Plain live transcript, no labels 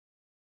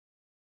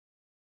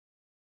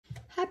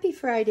Happy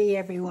Friday,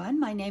 everyone.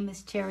 My name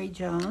is Teri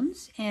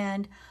Jones,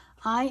 and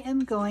I am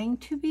going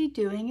to be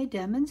doing a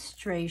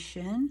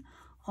demonstration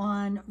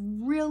on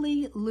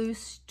really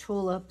loose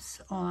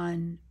tulips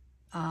on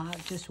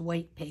just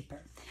white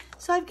paper.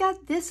 So I've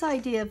got this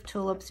idea of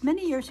tulips.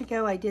 Many years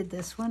ago, I did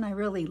this one. I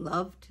really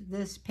loved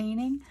this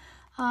painting.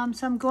 So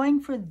I'm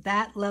going for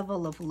that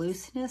level of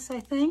looseness,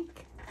 I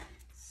think.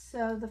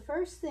 So the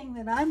first thing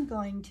that I'm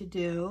going to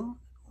do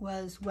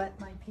was wet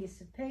my piece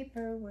of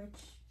paper, which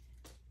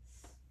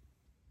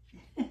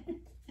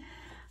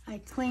I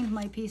cleaned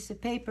my piece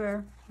of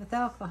paper with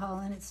alcohol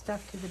and it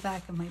stuck to the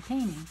back of my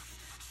painting,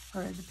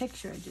 or the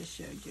picture I just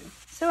showed you.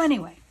 So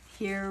anyway,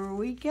 here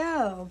we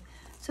go.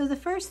 So the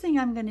first thing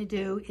I'm going to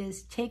do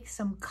is take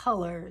some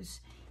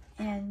colors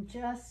and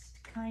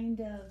just kind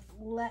of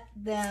let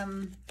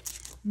them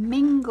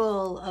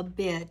mingle a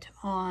bit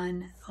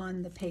on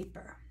the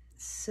paper.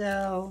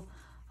 So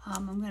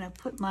I'm going to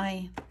put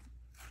my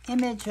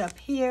image up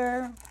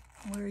here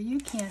where you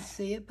can't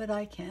see it, but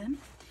I can.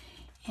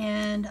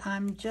 And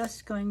I'm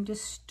just going to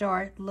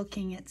start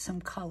looking at some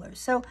colors.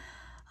 So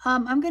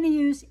I'm going to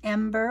use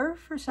Ember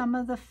for some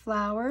of the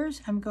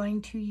flowers. I'm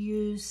going to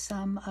use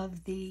some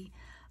of the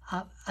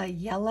a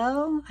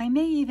yellow. I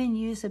may even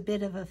use a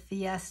bit of a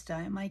Fiesta.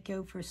 I might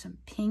go for some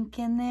pink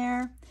in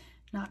there,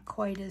 not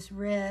quite as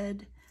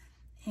red.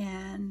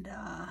 And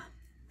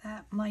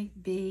that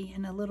might be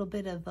in a little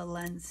bit of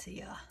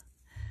Valencia,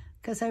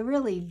 because I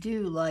really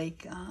do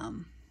like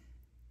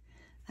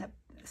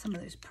some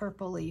of those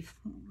purpley,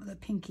 the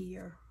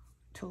pinkier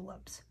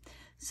tulips.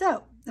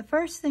 So the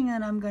first thing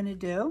that I'm going to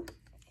do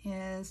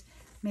is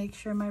make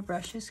sure my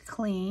brush is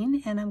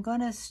clean, and I'm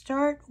going to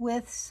start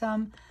with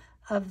some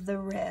of the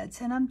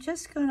reds, and I'm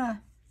just going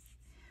to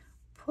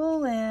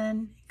pull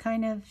in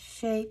kind of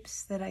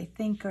shapes that I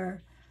think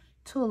are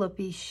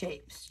tulipy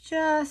shapes,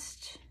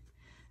 just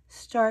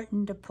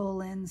starting to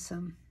pull in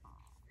some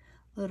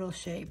little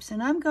shapes.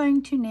 And I'm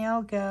going to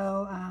now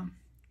go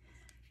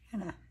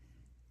gonna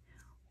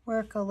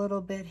work a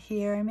little bit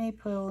here. I may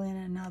pull in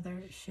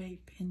another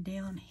shape in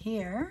down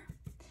here.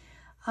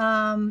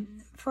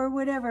 For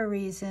whatever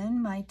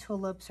reason, my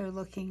tulips are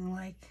looking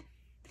like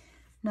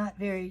not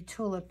very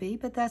tulipy,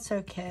 but that's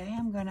okay.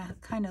 I'm gonna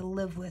kind of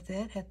live with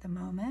it at the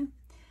moment.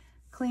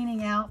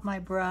 Cleaning out my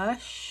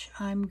brush,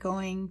 I'm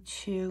going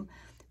to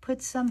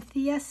put some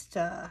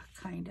Fiesta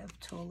kind of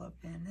tulip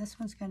in. This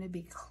one's going to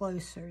be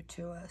closer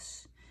to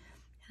us.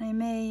 And I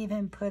may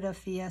even put a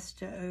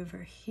Fiesta over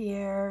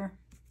here.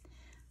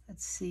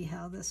 Let's see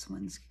how this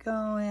one's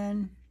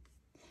going.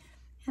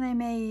 And I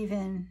may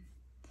even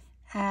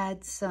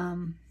add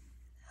some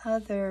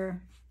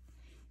other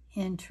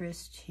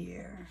interest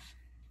here.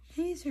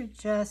 These are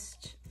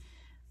just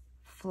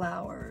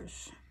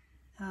flowers.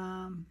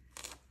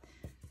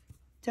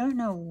 Don't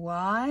know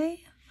why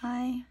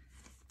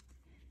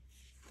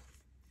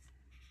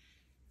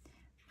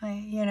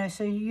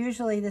so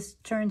usually this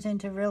turns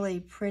into really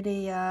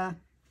pretty kind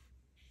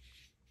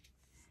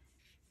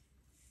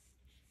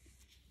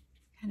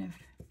of.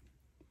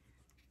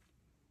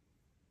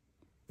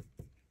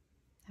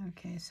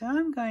 Okay, so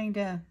I'm going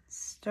to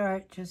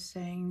start just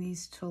saying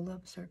these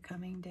tulips are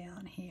coming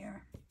down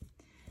here.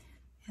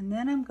 And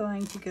then I'm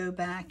going to go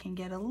back and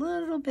get a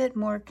little bit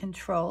more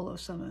control of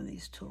some of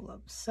these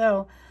tulips.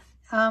 So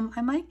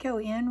I might go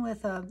in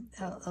with a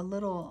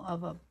little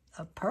of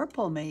a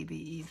purple, maybe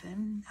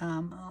even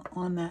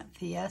on that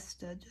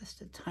Fiesta,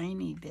 just a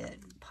tiny bit,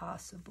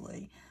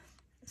 possibly.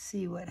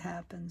 See what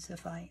happens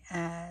if I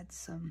add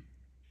some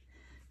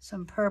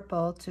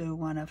purple to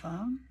one of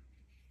them.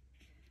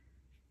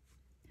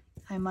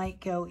 I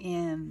might go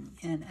in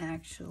and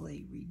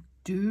actually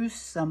reduce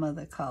some of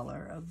the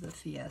color of the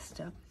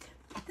Fiesta.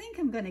 I think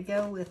I'm going to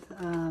go with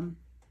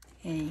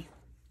a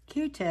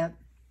Q-tip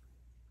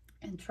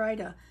and try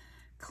to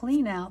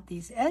clean out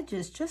these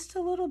edges just a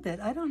little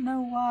bit. I don't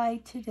know why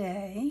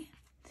today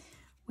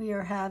we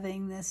are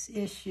having this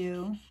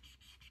issue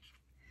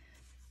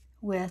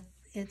with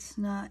it's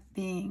not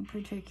being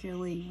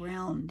particularly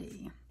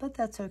roundy, but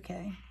that's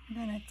okay. I'm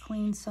going to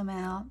clean some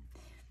out,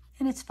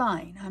 and it's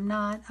fine. I'm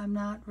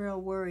not real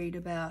worried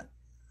about,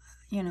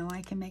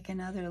 I can make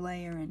another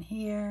layer in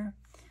here,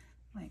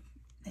 might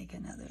make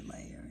another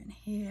layer in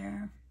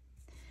here.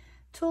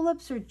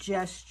 Tulips are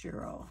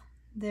gestural.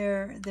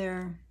 They're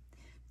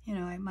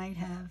I might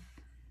have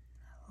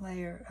a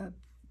layer of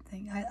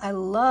thing. I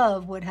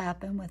love what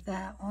happened with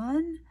that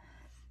one.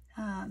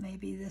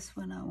 Maybe this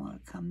one I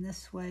want to come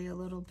this way a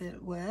little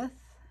bit with.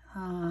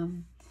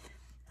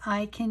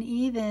 I can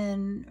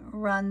even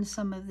run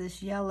some of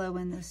this yellow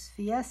in this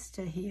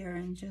Fiesta here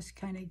and just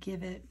kind of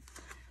give it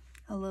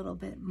a little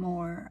bit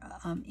more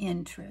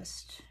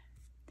interest.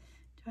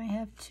 Do I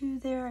have two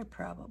there? I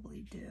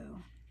probably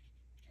do.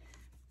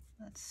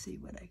 Let's see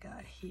what I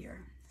got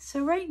here.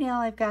 So right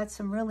now I've got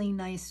some really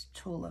nice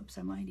tulips.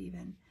 I might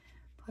even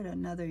put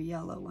another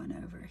yellow one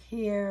over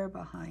here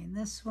behind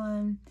this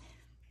one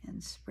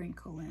and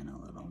sprinkle in a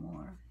little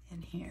more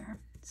in here.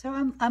 So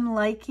I'm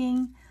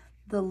liking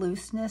the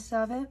looseness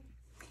of it.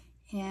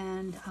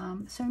 And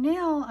so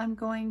now I'm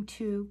going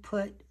to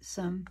put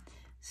some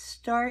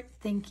start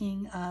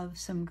thinking of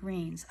some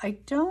greens. I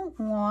don't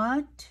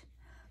want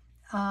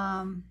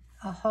a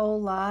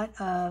whole lot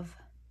of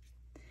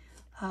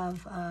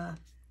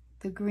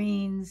the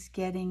greens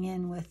getting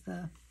in with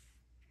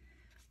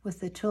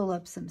the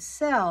tulips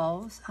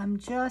themselves. I'm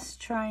just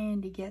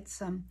trying to get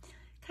some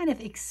kind of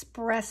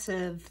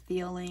expressive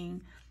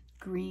feeling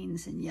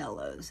greens and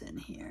yellows in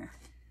here.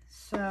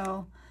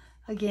 So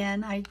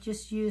again, I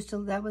just used,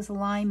 that was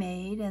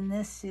Limeade, and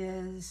this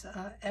is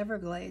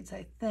Everglades,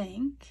 I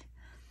think.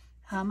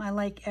 I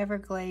like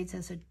Everglades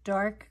as a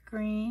dark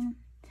green.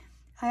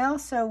 I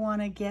also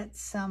want to get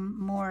some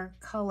more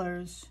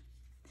colors,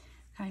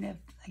 kind of,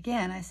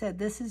 again, I said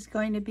this is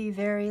going to be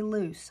very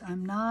loose.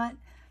 I'm not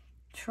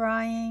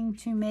trying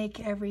to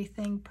make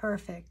everything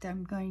perfect.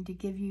 I'm going to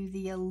give you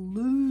the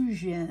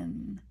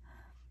illusion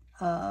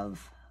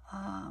of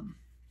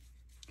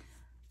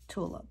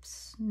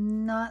tulips,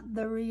 not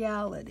the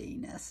reality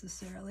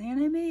necessarily.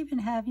 And I may even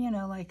have, you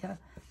know, like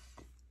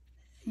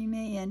you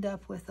may end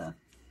up with a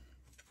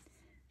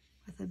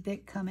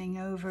bit coming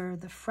over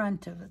the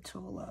front of a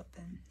tulip,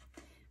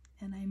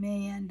 and I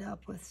may end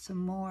up with some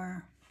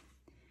more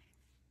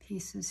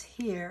pieces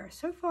here.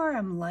 So far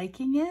I'm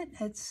liking it.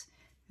 It's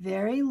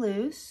very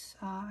loose.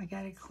 I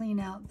got to clean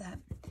out that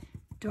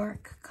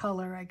dark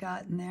color I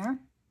got in there.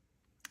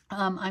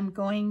 I'm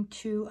going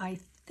to, I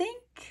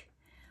think,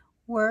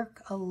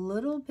 work a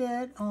little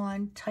bit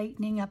on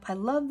tightening up. I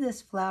love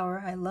this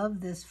flower. I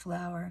love this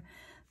flower.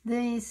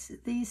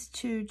 These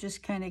two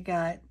just kind of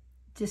got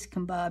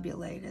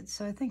discombobulated.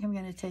 So I think I'm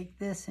going to take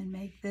this and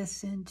make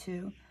this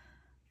into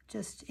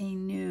just a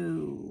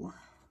new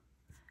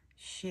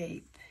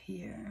shape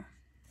here.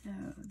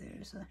 Oh,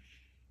 there's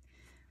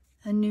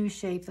a new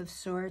shape of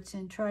sorts,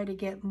 and try to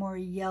get more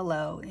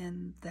yellow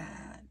in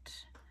that.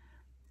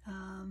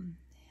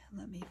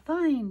 Let me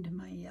find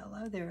my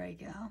yellow. There I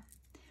go.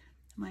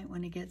 Might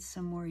want to get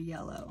some more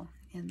yellow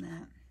in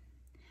that.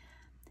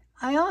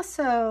 I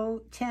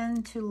also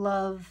tend to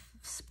love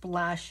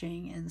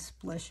splashing and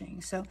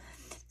splishing. So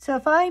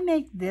if I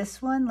make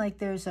this one, like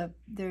there's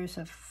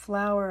a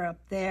flower up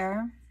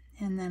there,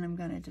 and then I'm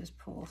going to just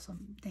pull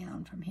some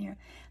down from here.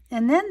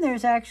 And then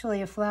there's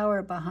actually a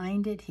flower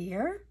behind it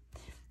here,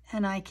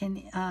 and I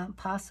can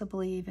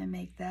possibly even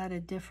make that a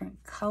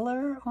different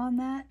color on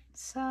that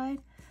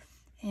side.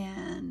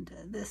 And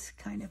this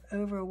kind of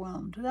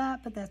overwhelmed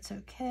that, but that's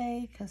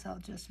okay, because I'll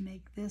just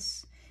make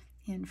this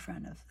in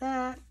front of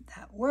that.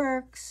 That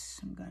works.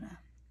 I'm going to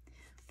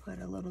put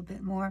a little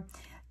bit more.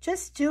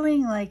 Just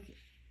doing like,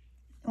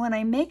 when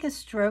I make a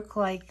stroke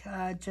like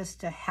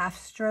just a half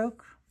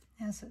stroke,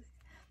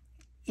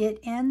 it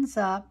ends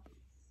up,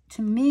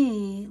 to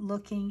me,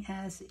 looking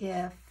as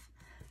if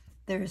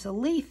there's a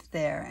leaf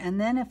there.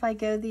 And then if I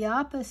go the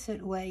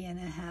opposite way in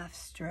a half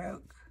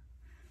stroke,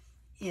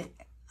 it,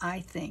 I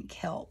think,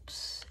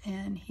 helps.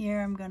 And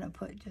here I'm going to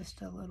put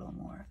just a little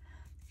more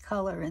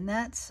color in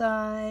that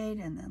side,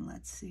 and then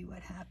let's see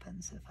what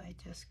happens if I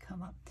just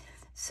come up.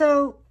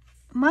 So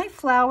my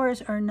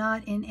flowers are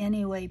not in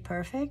any way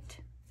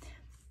perfect,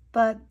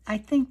 but I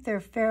think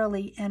they're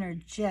fairly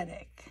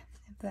energetic,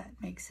 if that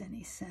makes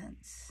any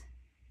sense.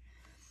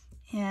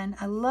 And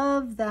I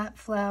love that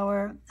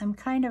flower. I'm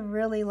kind of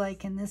really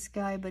liking this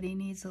guy, but he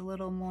needs a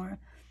little more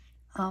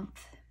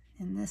oomph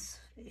in this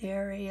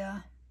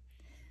area.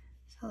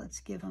 So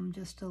let's give him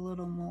just a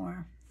little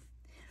more.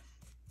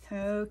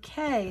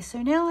 Okay,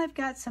 so now I've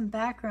got some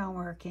background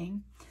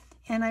working,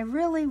 and I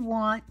really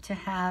want to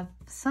have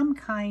some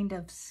kind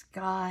of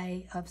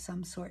sky of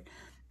some sort.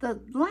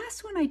 The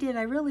last one I did,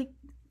 I really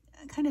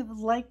kind of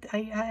liked,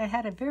 I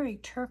had a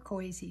very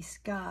turquoisey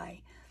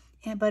sky,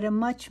 but a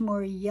much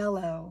more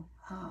yellow.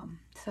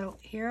 So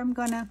here I'm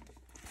gonna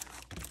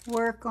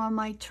work on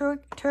my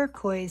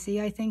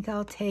turquoisey. I think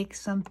I'll take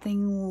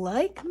something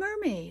like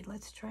mermaid.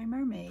 Let's try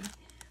mermaid.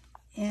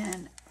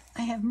 And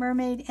I have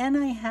mermaid, and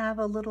I have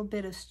a little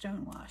bit of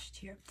stonewashed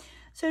here.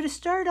 So to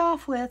start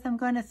off with, I'm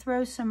going to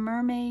throw some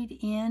mermaid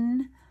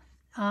in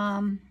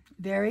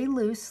very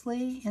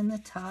loosely in the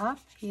top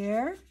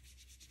here.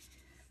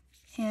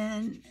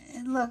 And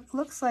it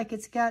looks like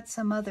it's got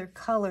some other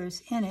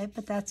colors in it,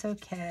 but that's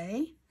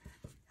okay.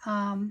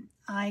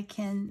 I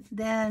can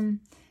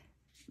then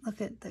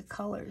look at the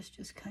colors,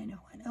 just kind of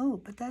went,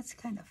 oh, but that's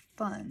kind of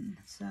fun.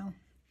 So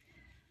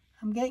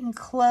I'm getting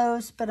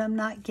close, but I'm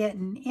not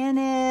getting in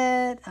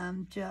it.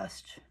 I'm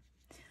just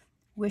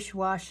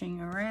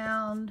wish-washing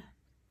around.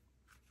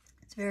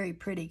 It's very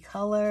pretty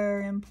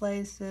color in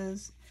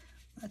places.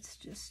 Let's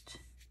just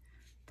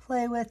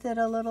play with it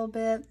a little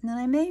bit. And then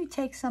I may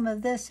take some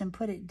of this and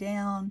put it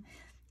down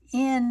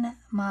in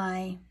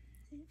my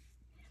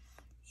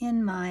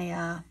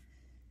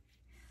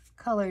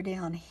color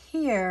down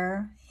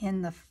here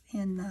in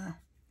the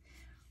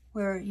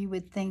where you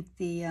would think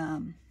the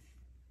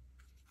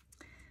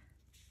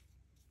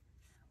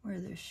where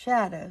there's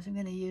shadows. I'm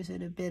going to use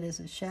it a bit as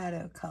a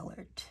shadow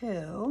color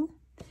too.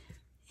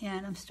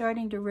 And I'm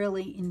starting to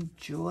really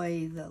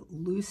enjoy the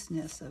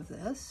looseness of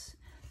this.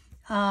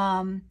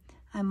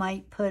 I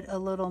might put a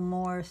little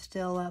more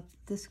still up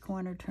this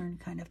corner, turn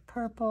kind of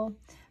purple.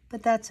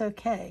 but that's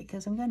okay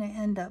because I'm going to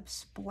end up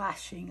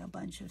splashing a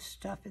bunch of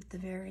stuff at the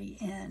very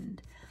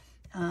end.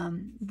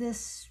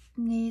 This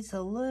needs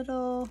a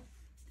little,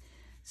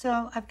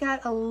 so I've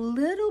got a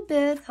little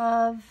bit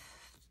of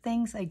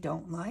things I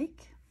don't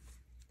like.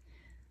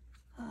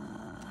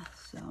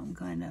 So I'm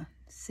going to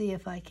see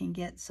if I can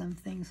get some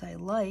things I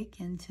like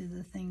into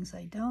the things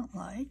I don't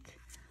like.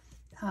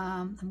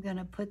 I'm going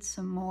to put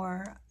some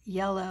more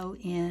yellow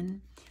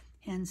in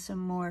and some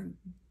more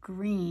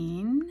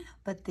green,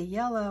 but the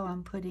yellow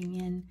I'm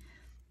putting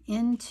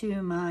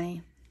into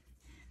my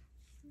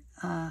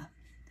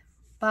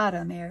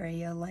bottom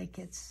area, like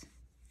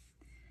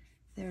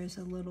there's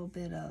a little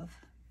bit of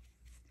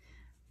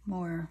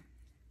more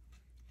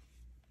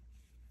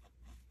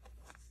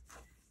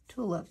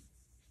tulip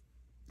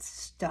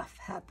stuff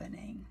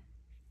happening.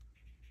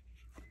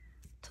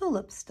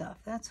 Tulip stuff,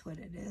 that's what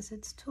it is.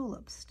 It's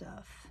tulip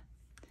stuff.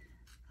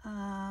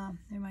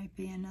 There might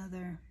be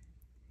another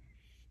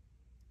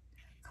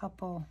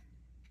couple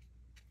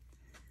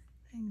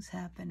things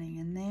happening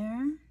in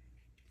there.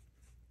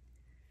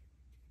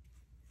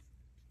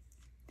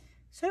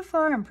 So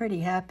far, I'm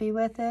pretty happy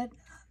with it.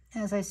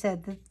 As I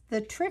said,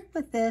 the trick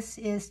with this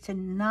is to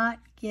not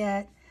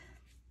get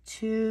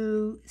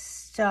too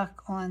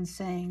stuck on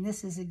saying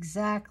this is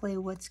exactly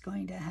what's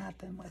going to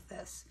happen with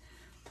this.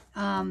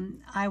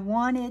 I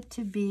want it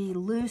to be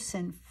loose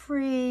and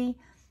free.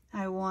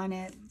 I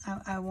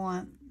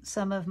want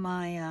some of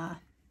my, I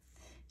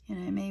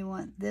may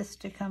want this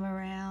to come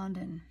around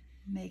and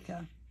make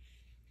a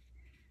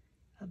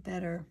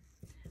better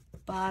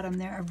bottom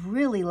there. I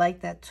really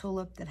like that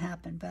tulip that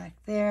happened back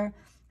there.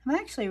 I'm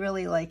actually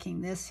really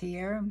liking this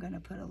here. I'm going to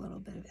put a little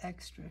bit of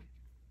extra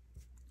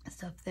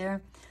stuff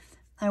there.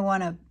 I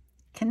want to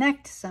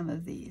connect some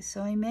of these,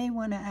 so I may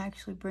want to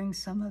actually bring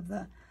some of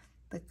the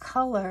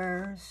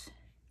colors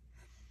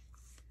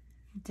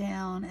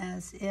down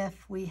as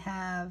if we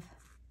have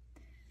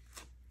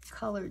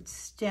colored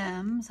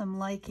stems. I'm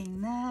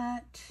liking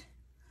that.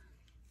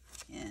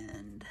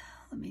 And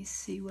let me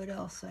see what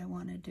else I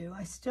want to do.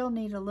 I still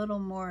need a little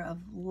more of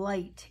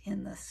light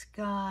in the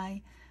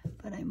sky,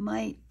 but I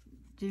might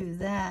do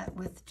that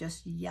with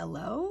just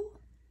yellow.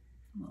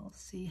 We'll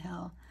see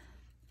how,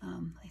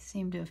 I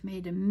seem to have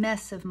made a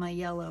mess of my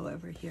yellow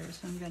over here,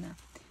 so I'm going to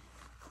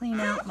clean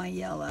out my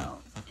yellow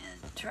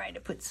and try to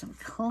put some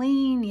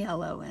clean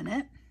yellow in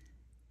it.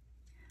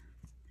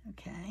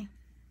 Okay.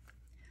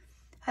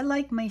 I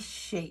like my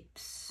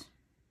shapes.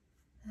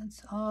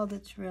 That's all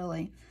that's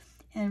really,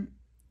 and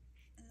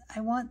I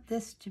want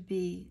this to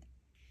be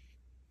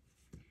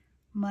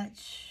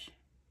much,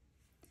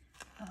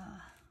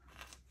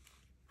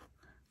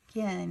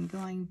 again,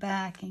 going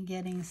back and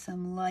getting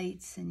some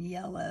lights and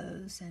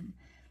yellows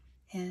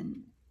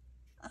and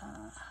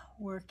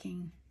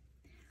working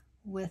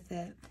with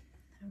it.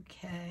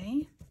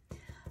 Okay.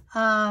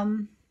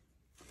 I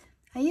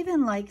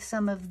even like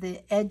some of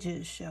the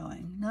edges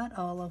showing, not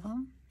all of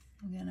them.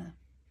 I'm gonna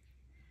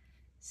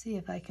see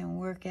if I can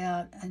work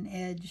out an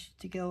edge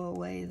to go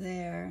away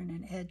there and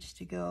an edge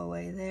to go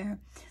away there.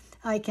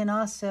 I can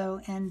also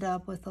end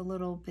up with a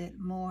little bit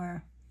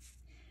more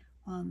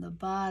on the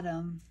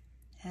bottom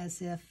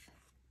as if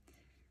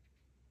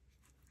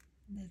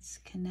it's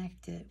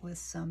connected with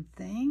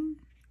something.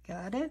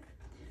 Got it?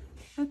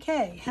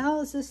 Okay, how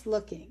is this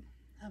looking?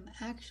 I'm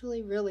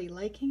actually really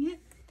liking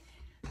it.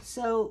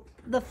 So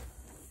the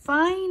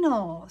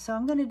final, so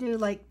I'm going to do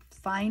like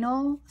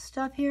final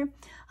stuff here.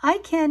 I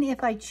can,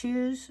 if I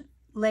choose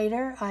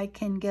later, I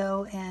can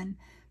go and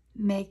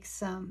make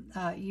some,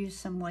 use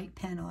some white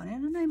pen on it,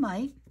 and I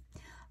might.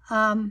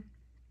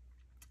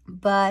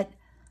 But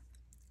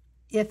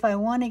if I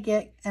want to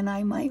get, and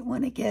I might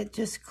want to get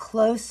just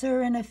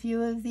closer in a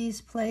few of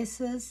these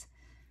places,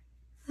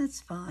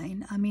 that's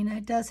fine. I mean,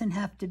 it doesn't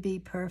have to be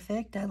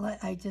perfect.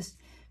 I just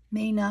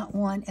may not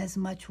want as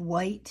much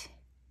white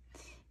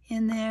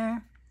in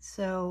there,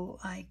 so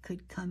I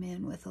could come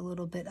in with a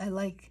little bit. I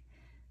like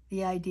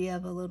the idea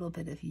of a little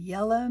bit of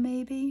yellow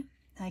maybe.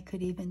 I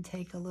could even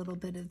take a little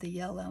bit of the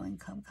yellow and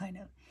come kind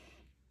of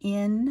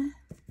in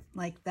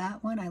like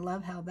that one. I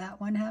love how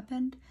that one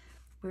happened.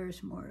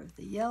 Where's more of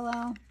the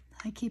yellow?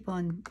 I keep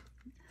on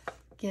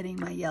getting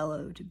my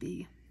yellow to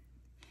be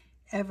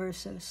ever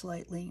so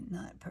slightly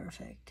not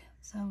perfect.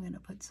 So I'm going to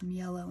put some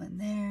yellow in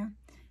there.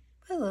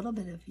 Put a little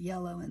bit of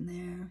yellow in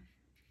there.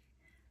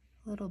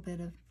 A little bit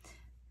of...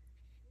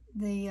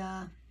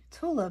 The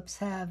tulips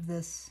have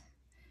this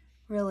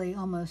really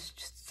almost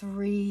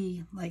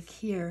three, like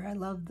here. I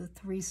love the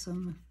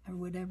threesome or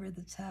whatever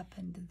that's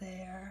happened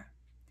there.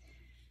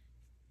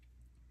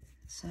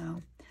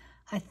 So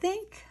I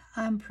think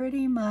I'm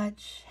pretty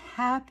much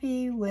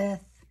happy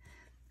with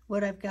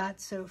what I've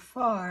got so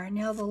far.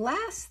 Now the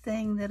last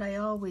thing that I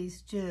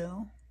always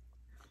do,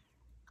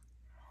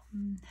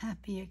 I'm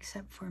happy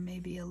except for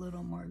maybe a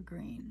little more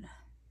green.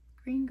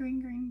 Green,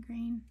 green, green,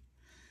 green.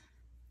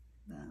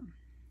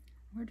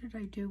 Where did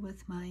I do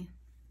with my, did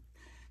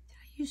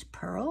I use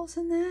pearls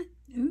in that?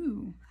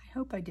 Ooh, I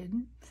hope I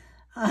didn't.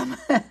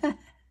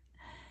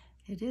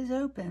 It is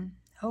open.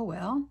 Oh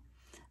well.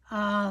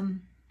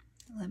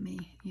 let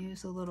me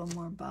use a little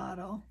more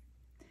bottle.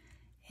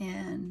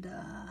 And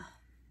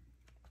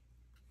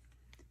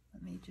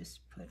let me just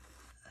put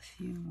a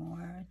few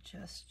more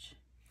just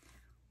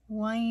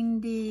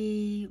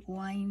windy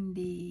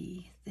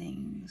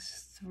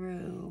things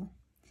through,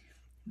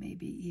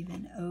 maybe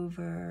even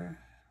over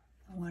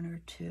one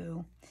or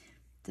two.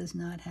 Does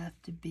not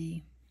have to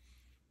be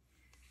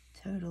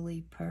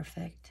totally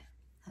perfect.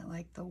 I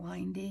like the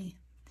windy.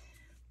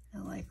 I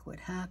like what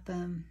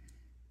happened.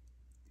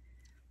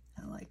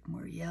 I like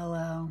more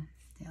yellow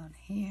down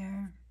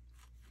here.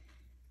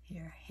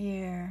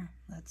 Here.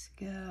 Let's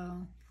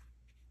go.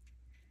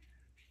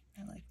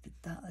 I like the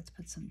dot. Let's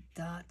put some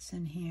dots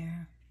in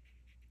here.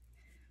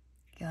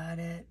 Got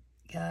it.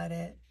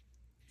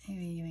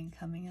 Maybe even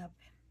coming up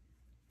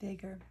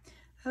bigger.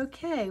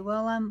 Okay,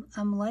 well,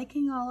 I'm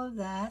liking all of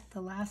that.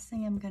 The last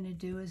thing I'm going to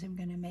do is I'm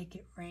going to make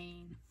it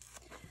rain.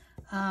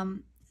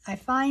 I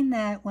find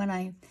that when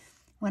I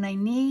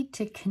need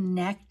to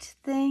connect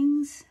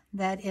things,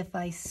 that if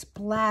I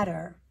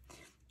splatter,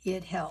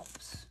 it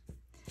helps.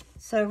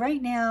 So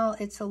right now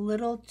it's a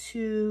little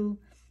too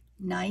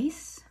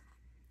nice.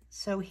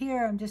 So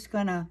here I'm just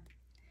going to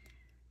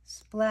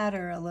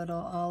splatter a little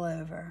all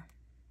over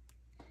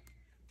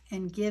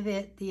and give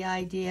it the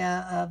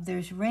idea of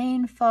there's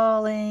rain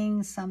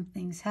falling,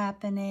 something's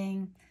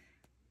happening.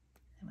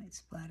 I might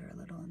splatter a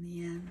little in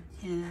the end.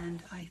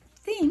 And I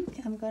think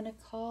I'm going to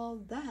call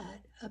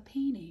that a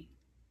painting.